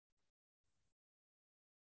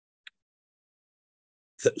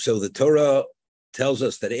So the Torah tells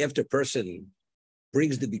us that after a person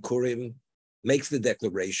brings the Bikurim, makes the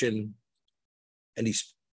declaration, and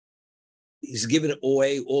he's given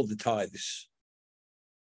away all the tithes.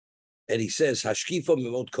 And he says, Hashkifa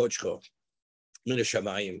mimot kochcha min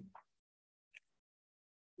hashamayim.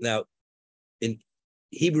 Now, in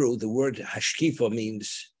Hebrew, the word hashkifa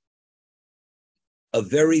means a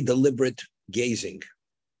very deliberate gazing,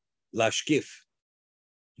 lashkif.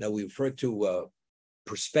 Now, we refer to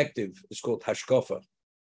perspective, it's called hashkafa,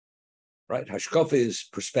 right? Hashkafa is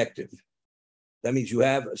perspective. That means you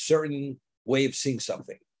have a certain way of seeing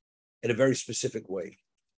something in a very specific way.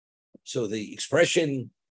 So the expression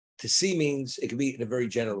to see means it can be in a very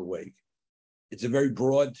general way. It's a very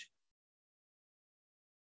broad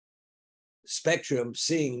spectrum.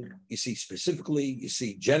 Seeing, you see specifically, you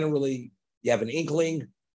see generally, you have an inkling,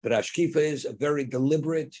 but Ashkifa is a very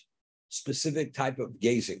deliberate, specific type of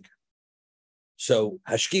gazing. So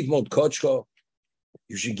Hashkif Mod Kochko,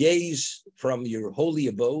 you should gaze from your holy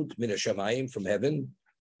abode, Min HaShamayim, from heaven,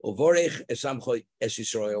 Ovorech Esamcho Es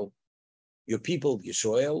Yisroel, your people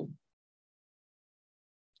Yisroel,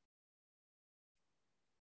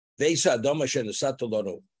 Veisa Adama Shenasat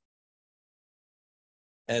Tolonu,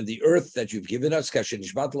 and the earth that you've given us, Kashen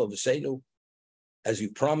Ishbatlo V'Seinu, as you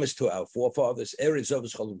promised to our forefathers, Eretz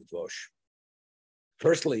Zovus Chalum V'Vosh.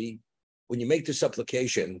 Firstly, when you make the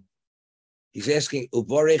supplication, he's asking,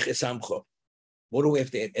 Uvarech Esamcho. What do we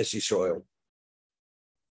have to add? Es Yisroel.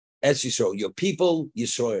 Es Yisroel, your people,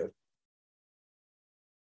 Yisroel.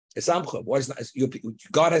 Esamcho. Why is not,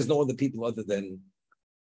 God has no other people other than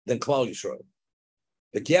Klal Yisroel.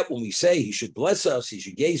 But yet, when we say he should bless us, he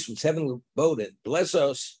should gaze from heavenly abode and bless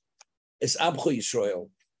us, it's Abcho Yisrael,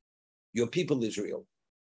 your people Israel.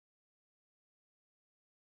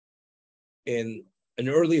 In an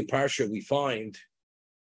earlier parsha, we find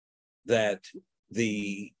that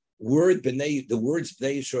the words Bnei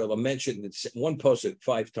Yisrael are mentioned in one pasuk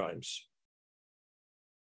 5 times.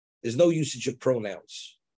 There's no usage of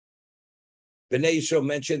pronouns. Bnei Yisrael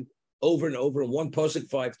mentioned over and over in one pasuk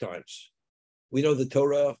 5 times. We know the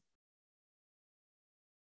Torah,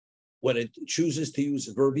 when it chooses to use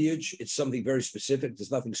verbiage, it's something very specific. There's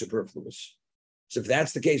nothing superfluous. So if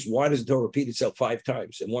that's the case, why does the Torah repeat itself 5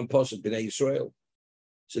 times in one pasuk, Bnei Yisrael?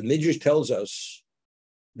 So the Midrash tells us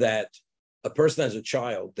that a person has a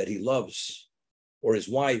child that he loves, or his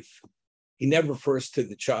wife, he never refers to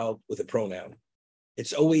the child with a pronoun.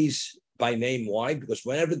 It's always by name. Why? Because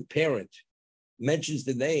whenever the parent mentions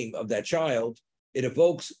the name of that child, it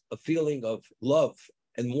evokes a feeling of love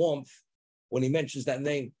and warmth when he mentions that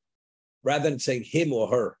name, rather than saying him or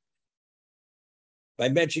her, by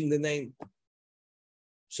mentioning the name.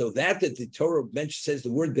 So that the Torah says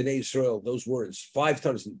the word Bnei Yisrael, those words, 5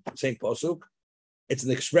 times in the same pasuk, it's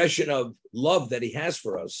an expression of love that he has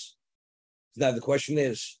for us. Now the question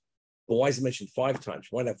is, well, why is it mentioned 5 times?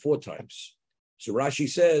 Why not 4 times? So Rashi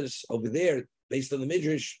says over there, based on the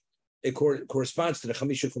Midrash, it corresponds to the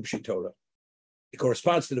Chamisha Chumshi Torah. It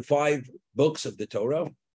corresponds to the 5 books of the Torah.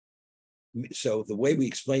 So the way we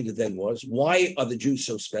explained it then was, why are the Jews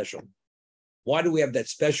so special? Why do we have that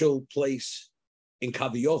special place in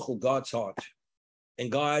Kaviyochel, God's heart,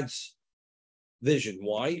 and God's vision?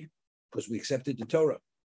 Why? Because we accepted the Torah.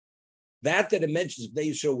 That it mentions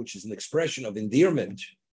Bnei Yisrael, which is an expression of endearment,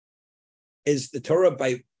 is the Torah,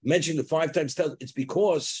 by mentioning the 5 times, it's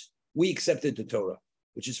because we accepted the Torah,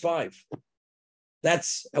 which is 5.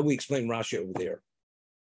 That's how we explain Rashi over there.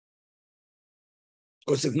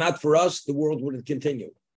 Because if not for us, the world wouldn't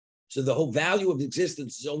continue. So the whole value of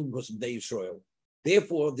existence is only because of Bnei Yisrael.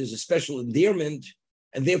 Therefore, there's a special endearment,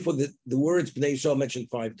 and therefore the words Bnei Yisrael mentioned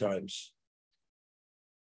 5 times.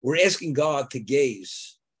 We're asking God to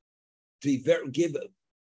gaze, to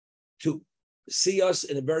see us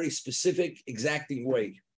in a very specific, exacting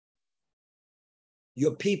way.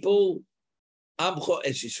 Your people, Amcho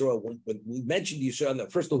Es Yisrael. When we mentioned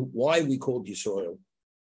Yisrael, first of all, why we called Yisrael?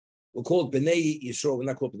 We're called Bnei Yisrael. We're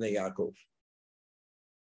not called Bnei Yaakov.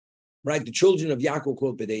 Right? The children of Yaakov were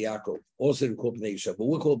called Bnei Yaakov. Also, they're called Bnei Yisrael, but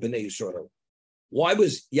we're called Bnei Yisrael. Why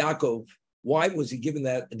was he given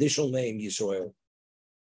that additional name, Yisrael?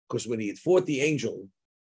 Because when he had fought the angel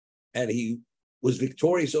and he was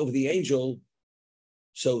victorious over the angel,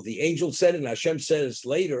 so the angel said, and Hashem says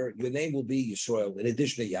later, your name will be Yisrael, in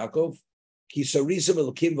addition to Yaakov,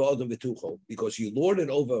 because you lorded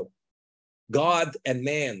over God and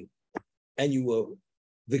man, and you were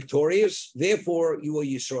victorious, therefore you are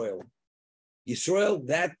Yisrael. Yisrael,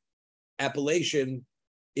 that appellation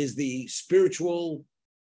is the spiritual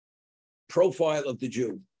profile of the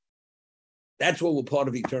Jew. That's what we're part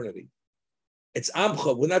of eternity. It's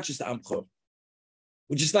Amcha. We're not just Amcha.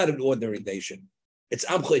 which is not an ordinary nation. It's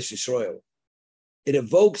Amcha Yisroel. It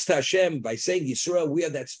evokes to Hashem by saying Yisroel, we are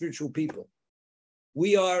that spiritual people.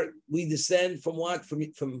 We descend from what? From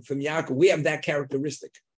Yaakov. We have that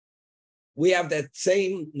characteristic. We have that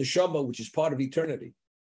same neshama, which is part of eternity,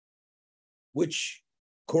 which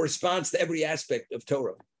corresponds to every aspect of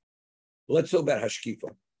Torah. Let's talk about Hashkifa.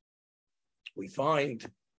 We find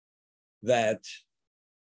that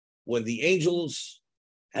when the angels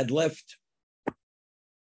had left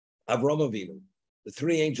Avram Avinu, the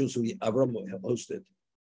three angels who Avram hosted,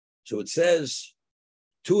 so it says,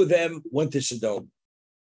 two of them went to Sodom.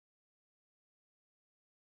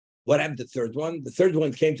 What happened to the third one? The third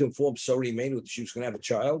one came to inform Sori Menu that she was going to have a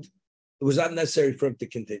child. It was not necessary for him to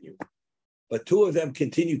continue. But two of them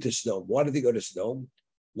continued to Sodom. Why did they go to Sodom?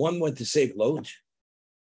 One went to save Lot.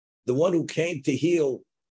 The one who came to heal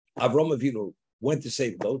Avram Avinu went to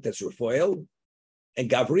save Lot. That's Raphael. And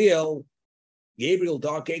Gabriel,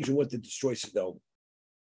 dark angel, went to destroy Sodom.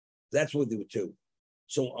 That's what they were two.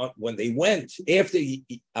 So when they went, after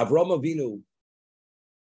Avram Avinu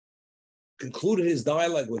concluded his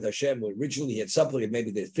dialogue with Hashem, originally he had supplicated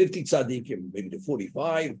maybe the 50 tzaddikim, maybe the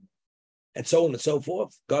 45, and so on and so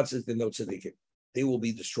forth. God says the no tzaddikim, they will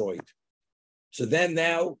be destroyed. So then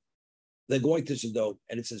now they're going to Sodom,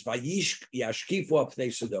 and it says Vayish Yashkifu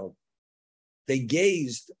Apnei Sodom. They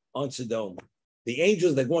gazed on Sodom. The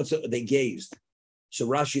angels that go on Sodom, they gazed. So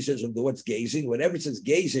Rashi says the word's gazing. Whenever it says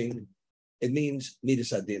gazing, it means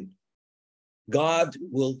midas adin. God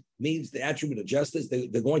means the attribute of justice.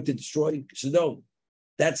 They're going to destroy Sodom.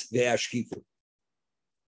 That's the Hashkifu.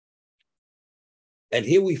 And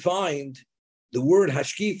here we find the word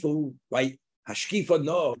Hashkifu, right? Hashkifa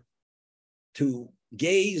no, to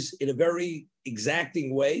gaze in a very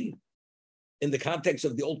exacting way in the context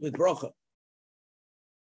of the ultimate bracha.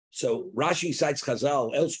 So Rashi cites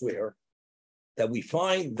Chazal elsewhere that we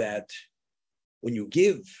find that when you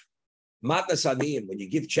give matnas aniyim, when you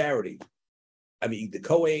give charity, I mean the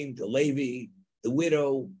Kohen, the Levi, the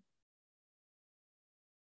widow,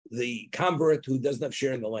 the convert who doesn't have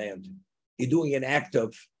share in the land, you're doing an act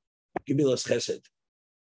of gemilas chesed.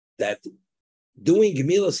 That doing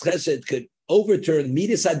gemilas chesed could overturn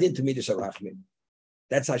midas adin to midas arachmin.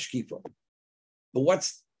 That's hashkifa. But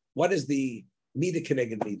what is the mida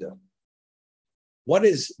keneged mida? Why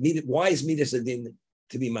is midas adin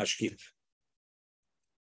to be mashkif?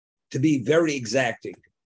 To be very exacting,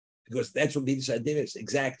 because that's what midas adin is,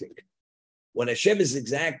 exacting. When Hashem is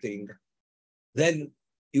exacting, then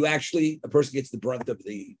a person gets the brunt of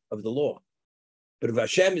the law. But if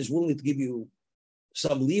Hashem is willing to give you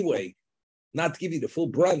some leeway, not to give you the full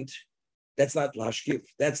brunt, that's not lashkif.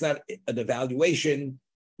 That's not an evaluation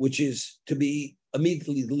which is to be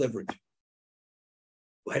immediately delivered.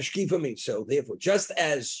 Hashkifa means so. Therefore, just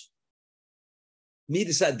as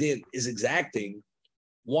midas adin is exacting,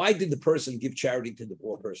 why did the person give charity to the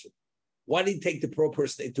poor person? Why did he take the poor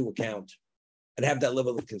person into account and have that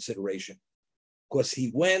level of consideration? Because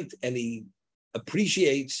he went and he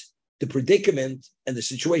appreciates the predicament and the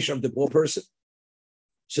situation of the poor person.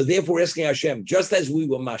 So therefore, we're asking Hashem, just as we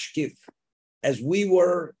were mashkif, as we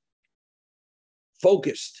were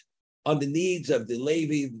focused on the needs of the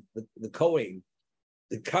Levi, the Kohen,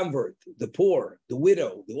 the convert, the poor, the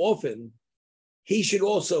widow, the orphan, he should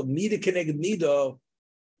also mida keneged mida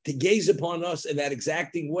to gaze upon us in that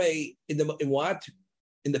exacting way in what?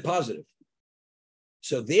 In the positive.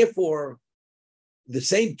 So therefore, the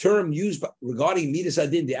same term used regarding midas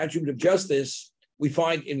adin, the attribute of justice, we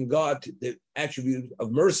find in God the attribute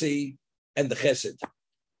of mercy and the chesed.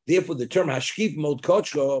 Therefore, the term hashkif mod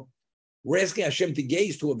kochko, we're asking Hashem to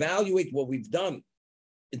gaze, to evaluate what we've done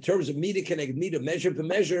in terms of mida keneged mida, measure for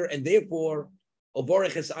measure, and therefore,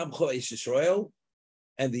 ovarech es amcha es Yisroel,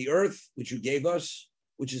 and the earth which you gave us,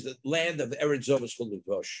 which is the land of Eretz Zomas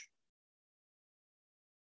Chuluvosh.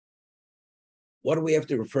 What do we have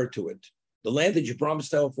to refer to it? The land that you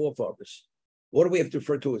promised our forefathers. What do we have to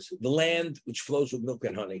refer to as the land which flows with milk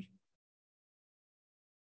and honey?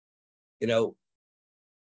 You know,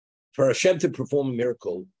 for Hashem to perform a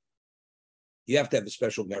miracle, you have to have a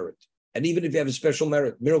special merit. And even if you have a special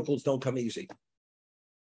merit, miracles don't come easy.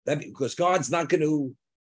 Because God's not going to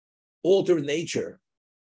alter nature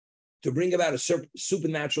to bring about a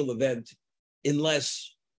supernatural event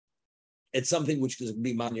unless it's something which can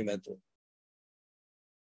be monumental.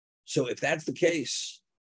 So if that's the case,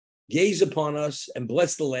 gaze upon us and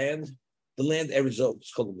bless the land Eretz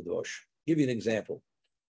Zomas. Give you an example.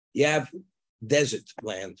 You have desert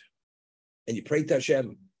land and you pray to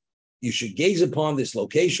Hashem, you should gaze upon this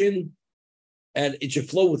location and it should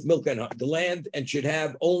flow with milk and honey, the land, and should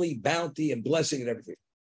have only bounty and blessing and everything.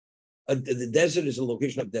 The desert is a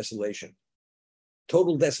location of desolation,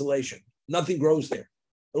 total desolation. Nothing grows there.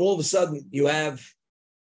 And all of a sudden, you have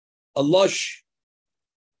a lush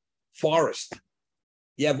forest.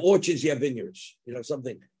 You have orchards, you have vineyards,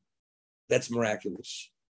 something that's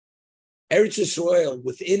miraculous. Eretz Yisrael,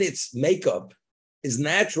 within its makeup, is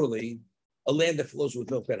naturally a land that flows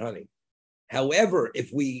with milk and honey. However,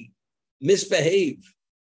 if we misbehave,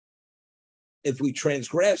 if we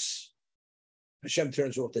transgress, Hashem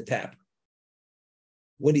turns off the tap.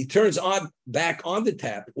 When he turns back on the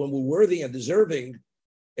tap, when we're worthy and deserving,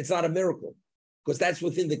 it's not a miracle, because that's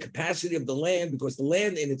within the capacity of the land, because the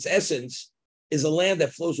land in its essence is a land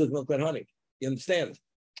that flows with milk and honey. You understand?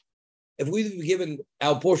 If we've been given,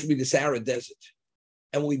 our portion be the Sahara Desert,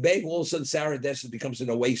 and we beg, all of a sudden Sahara Desert becomes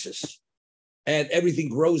an oasis, and everything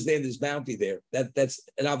grows there, and there's bounty there. That's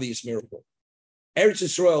an obvious miracle. Eretz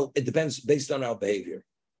Yisrael, it depends based on our behavior.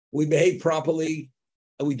 We behave properly,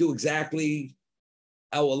 and we do exactly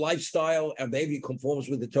our lifestyle, our behavior conforms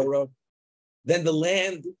with the Torah. Then the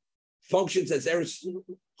land functions as Eretz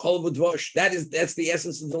Chol V'Dvosh. That's the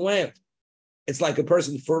essence of the land. It's like a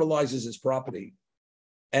person fertilizes his property,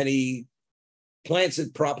 and he plants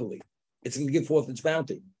it properly. It's going to give forth its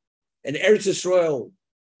bounty. And Eretz Yisrael,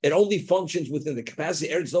 it only functions within the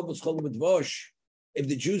capacity Eretz Chol V'Dvosh if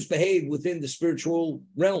the Jews behave within the spiritual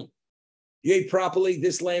realm. You ate properly,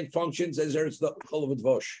 this land functions as Eretz Chol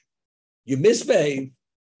V'Dvosh. You misbehave,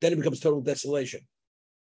 then it becomes total desolation.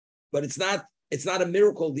 But it's not a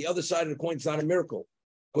miracle. The other side of the coin is not a miracle,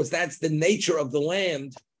 because that's the nature of the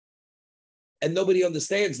land, and nobody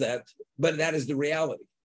understands that, but that is the reality.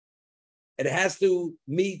 It has to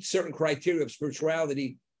meet certain criteria of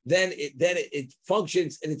spirituality, then it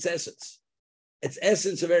functions in its essence. Its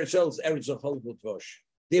essence of Eretz Yisrael is Eretz Chol V'Dvosh.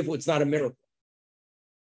 Therefore, it's not a miracle.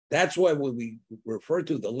 That's why when we refer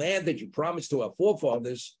to the land that you promised to our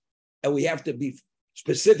forefathers, and we have to be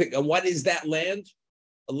specific on what is that land?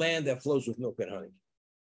 A land that flows with milk and honey.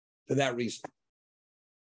 For that reason.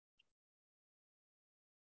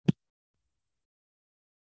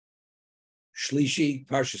 Shlishi,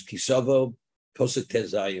 Parshas Kisavo, Posuk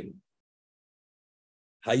Tezayin.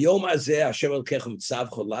 Hayom Azeh Hashem Elkechem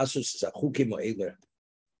Tzavcho Lasus Zachukim O'eler.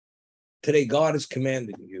 Today, God is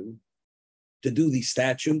commanding you to do these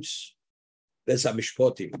statutes, Bes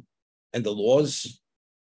HaMishpotim, and the laws,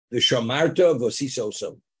 the Shamarta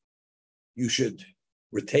Vosisoso. You should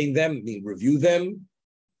retain them, review them,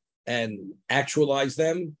 and actualize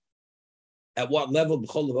them. At what level?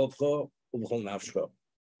 With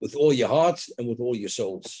all your hearts and with all your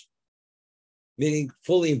souls. Meaning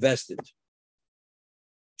fully invested.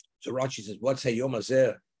 So Rashi says, what's Hayom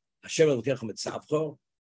Hazeh? Hashem Elokechem Etzavcho?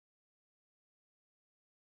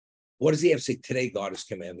 What does he have to say? Today God is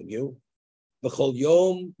commanding you. B'chol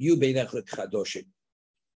yom yu beinech chadoshim.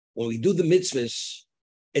 When we do the mitzvahs,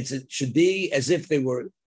 it should be as if they were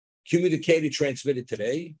communicated, transmitted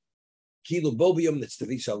today. Kilu bo b'yom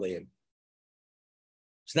nitztavis aleim.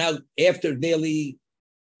 So now, after nearly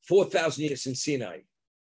 4,000 years in Sinai,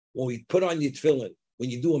 when we put on your tefillin, when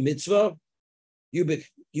you do a mitzvah, you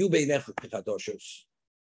beinech chadoshos.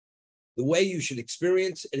 The way you should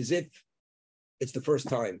experience it as if it's the first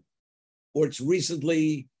time, or it's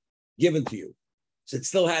recently given to you. So it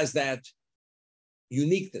still has that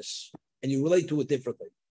uniqueness, and you relate to it differently.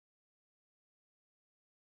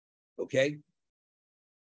 Okay?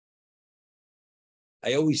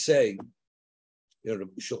 I always say, the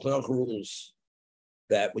Shulchan Aruch rules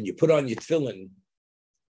that when you put on your tefillin,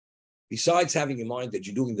 besides having in mind that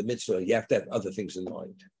you're doing the mitzvah, you have to have other things in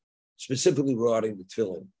mind, specifically regarding the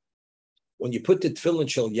tefillin. When you put the tefillin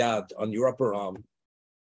shel yad on your upper arm,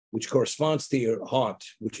 which corresponds to your heart,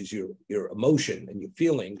 which is your emotion and your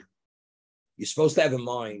feeling, you're supposed to have in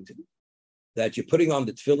mind that you're putting on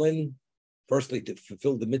the tefillin, firstly, to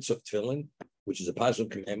fulfill the mitzvah of tefillin, which is a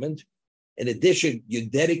positive commandment. In addition, you're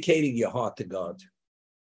dedicating your heart to God.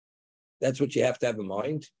 That's what you have to have in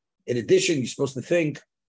mind. In addition, you're supposed to think,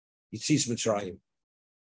 Yitzis Mitzrayim.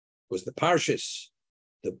 Was the parshas,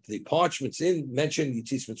 the parchments mentioned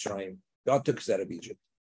Yitzis Mitzrayim. God took us out of Egypt.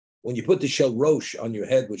 When you put the shel rosh on your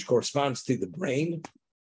head, which corresponds to the brain,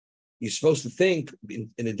 you're supposed to think,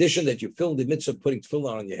 in addition that you're filling the mitzvah of putting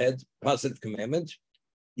tefillin on your head, positive commandment,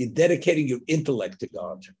 you're dedicating your intellect to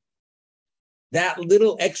God. That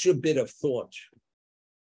little extra bit of thought,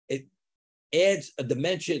 it adds a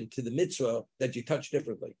dimension to the mitzvah that you touch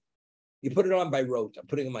differently. You put it on by rote. I'm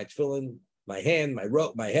putting on my tefillin, my hand,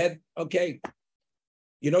 my head. Okay.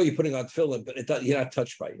 You're putting on tefillin, but you're not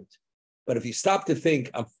touched by it. But if you stop to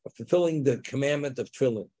think, I'm fulfilling the commandment of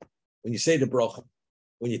tefillin, when you say the bracha,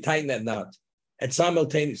 when you tighten that knot, and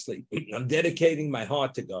simultaneously, I'm dedicating my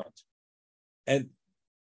heart to God. And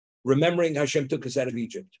remembering Hashem took us out of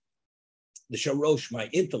Egypt. The Sharosh, my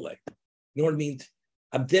intellect. You know what I mean?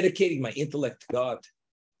 I'm dedicating my intellect to God.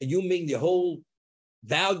 And you mean the whole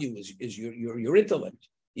value is your intellect,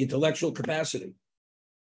 intellectual capacity.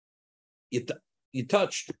 You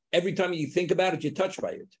touched. Every time you think about it, you're touched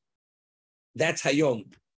by it. That's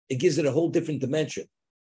Hayom. It gives it a whole different dimension.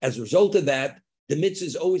 As a result of that, the mitzvah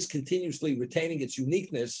is always continuously retaining its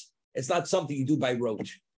uniqueness. It's not something you do by rote.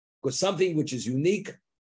 Because something which is unique,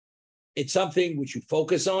 it's something which you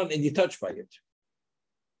focus on and you touch by it.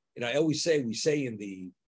 And I always say, we say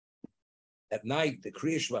at night, the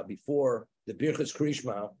Kriya Shema, before the Birchas Kriya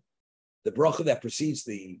Shema, the bracha that precedes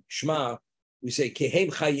the Shema, we say,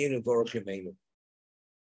 Kehem Chayenu V'Orach Yameinu.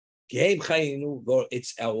 Kehem Chayenu,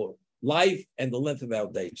 it's our life and the length of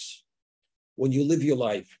our days. When you live your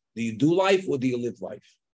life, do you do life or do you live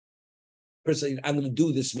life? Personally, I'm going to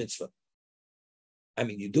do this mitzvah. I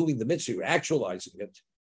mean, you're doing the mitzvah, you're actualizing it,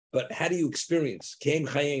 but how do you experience? Kehem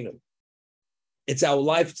Chayenu. It's our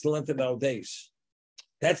life, it's the length of our days.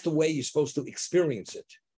 That's the way you're supposed to experience it.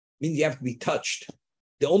 I mean, you have to be touched.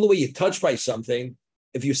 The only way you're touched by something,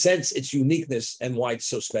 if you sense its uniqueness and why it's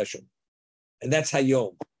so special. And that's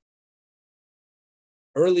Hayom.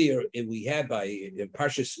 Earlier, we had in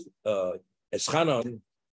Parshas Eschanan,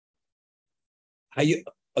 Anoch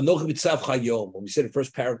Mitzav Hayom, when we said the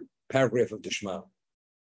first paragraph of the Shema.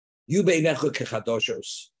 You beinecha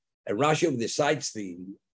kechadoshos. And Rashi decides the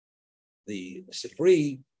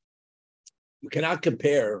Sifri, you cannot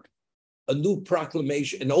compare a new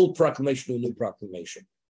proclamation, an old proclamation to a new proclamation.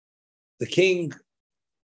 The king,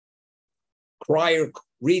 crier,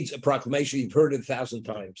 reads a proclamation, you've heard it 1,000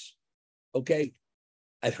 times. Okay,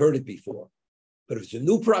 I've heard it before. But if it's a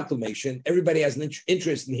new proclamation, everybody has an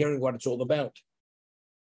interest in hearing what it's all about.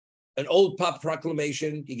 An old pop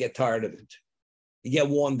proclamation, you get tired of it. You get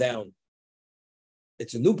worn down.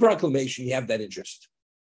 It's a new proclamation, you have that interest.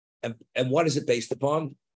 And what is it based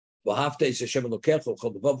upon? If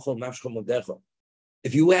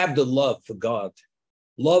you have the love for God,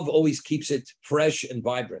 love always keeps it fresh and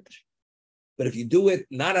vibrant. But if you do it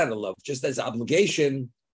not out of love, just as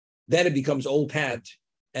obligation, then it becomes old hat,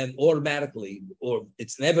 and automatically, or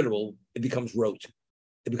it's inevitable, it becomes rote.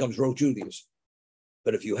 It becomes rote Judaism.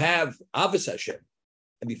 But if you have Avos Hashem,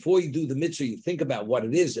 and before you do the mitzvah, you think about what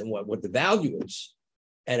it is and what the value is,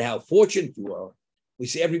 and how fortunate you are. We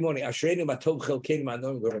say every morning, Ashreinu matov chelkeinu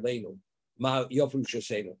ma'anon goraleinu, ma yofru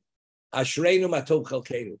shasenu. Ashreinu matov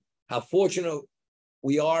chelkeinu. How fortunate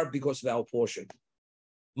we are because of our portion.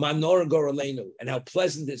 Ma'anor goraleinu, and how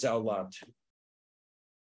pleasant is our lot.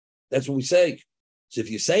 That's what we say. So if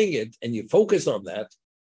you're saying it and you focus on that,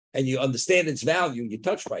 and you understand its value, you're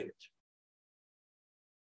touched by it.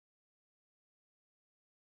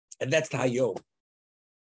 And that's the Hayom.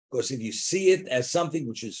 Because if you see it as something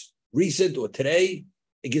which is recent or today,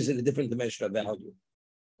 it gives it a different dimension of value.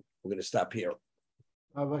 We're going to stop here.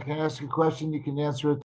 If I can ask a question, you can answer it.